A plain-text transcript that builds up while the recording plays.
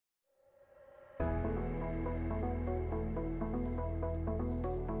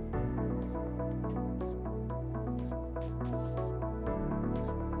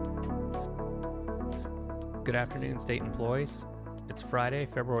Good afternoon, state employees. It's Friday,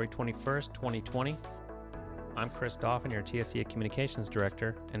 February 21st, 2020. I'm Chris Dauphin, your TSEA Communications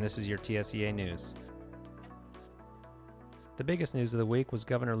Director, and this is your TSEA News. The biggest news of the week was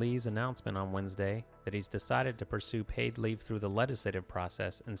Governor Lee's announcement on Wednesday that he's decided to pursue paid leave through the legislative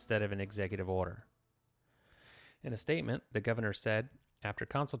process instead of an executive order. In a statement, the governor said, "After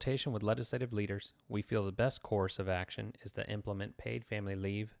consultation with legislative leaders, we feel the best course of action is to implement paid family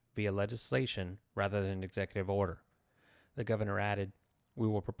leave via legislation rather than executive order." The governor added, "We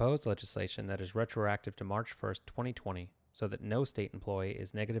will propose legislation that is retroactive to March 1st, 2020, so that no state employee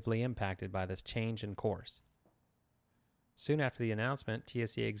is negatively impacted by this change in course." Soon after the announcement,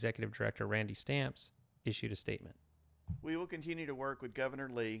 TSEA Executive Director Randy Stamps issued a statement. We will continue to work with Governor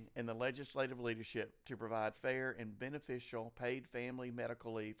Lee and the legislative leadership to provide fair and beneficial paid family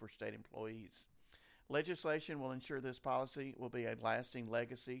medical leave for state employees. Legislation will ensure this policy will be a lasting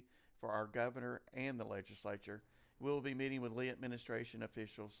legacy for our governor and the legislature. We will be meeting with Lee administration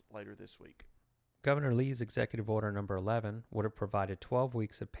officials later this week. Governor Lee's Executive Order Number 11 would have provided 12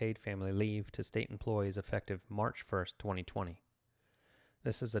 weeks of paid family leave to state employees effective March 1st, 2020.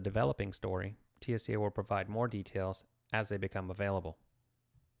 This is a developing story. TSEA will provide more details as they become available.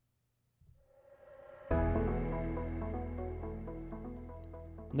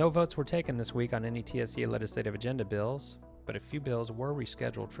 No votes were taken this week on any TSEA legislative agenda bills, but a few bills were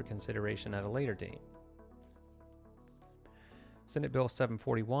rescheduled for consideration at a later date. Senate Bill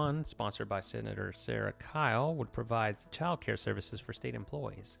 741, sponsored by Senator Sarah Kyle, would provide child care services for state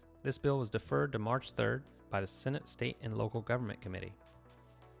employees. This bill was deferred to March 3rd by the Senate State and Local Government Committee.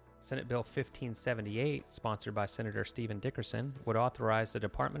 Senate Bill 1578, sponsored by Senator Stephen Dickerson, would authorize the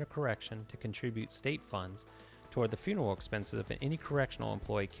Department of Correction to contribute state funds toward the funeral expenses of any correctional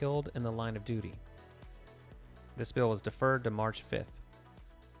employee killed in the line of duty. This bill was deferred to March 5th.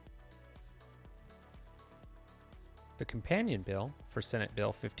 The companion bill for Senate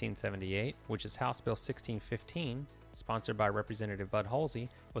Bill 1578, which is House Bill 1615, sponsored by Representative Bud Halsey,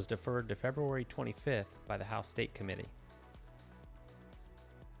 was deferred to February 25th by the House State Committee.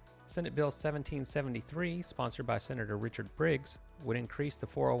 Senate Bill 1773, sponsored by Senator Richard Briggs, would increase the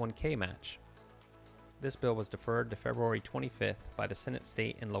 401k match. This bill was deferred to February 25th by the Senate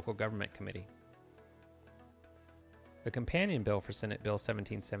State and Local Government Committee. The companion bill for Senate Bill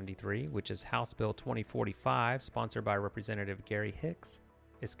 1773, which is House Bill 2045, sponsored by Representative Gary Hicks,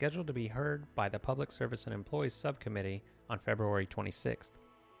 is scheduled to be heard by the Public Service and Employees Subcommittee on February 26th.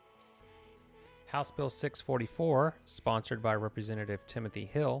 House Bill 644, sponsored by Representative Timothy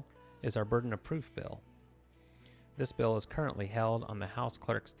Hill, is our burden of proof bill. This bill is currently held on the House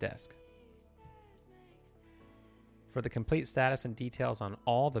Clerk's desk. For the complete status and details on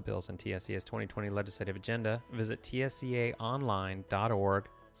all the bills in TSEA's 2020 legislative agenda, visit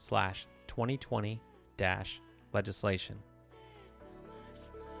tseaonline.org/2020-legislation.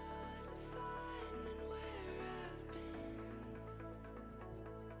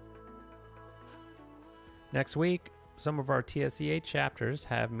 Next week, some of our TSEA chapters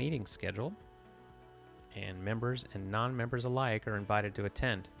have meetings scheduled, and members and non-members alike are invited to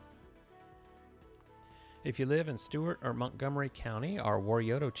attend. If you live in Stewart or Montgomery County, our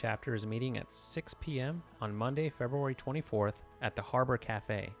Warioto chapter is meeting at 6 p.m. on Monday, February 24th at the Harbor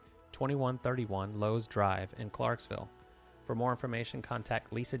Cafe, 2131 Lowe's Drive in Clarksville. For more information,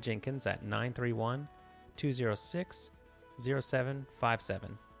 contact Lisa Jenkins at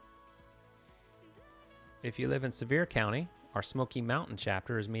 931-206-0757. If you live in Sevier County, our Smoky Mountain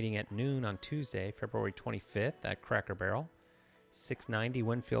chapter is meeting at noon on Tuesday, February 25th at Cracker Barrel, 690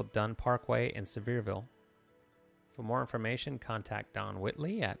 Winfield Dunn Parkway in Sevierville. For more information, contact Don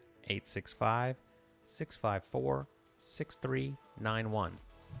Whitley at 865-654-6391.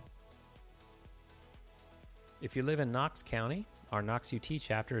 If you live in Knox County, our Knox UT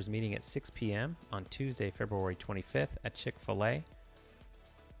chapter is meeting at 6 p.m. on Tuesday, February 25th at Chick-fil-A,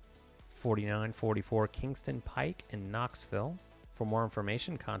 4944 Kingston Pike in Knoxville. For more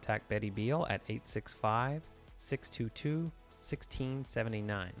information, contact Betty Beal at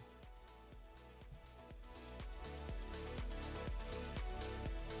 865-622-1679.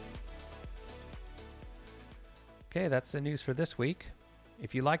 Okay, that's the news for this week.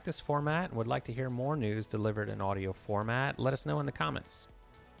 If you like this format and would like to hear more news delivered in audio format, let us know in the comments.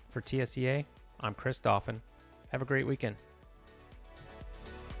 For TSEA, I'm Chris Dauphin. Have a great weekend.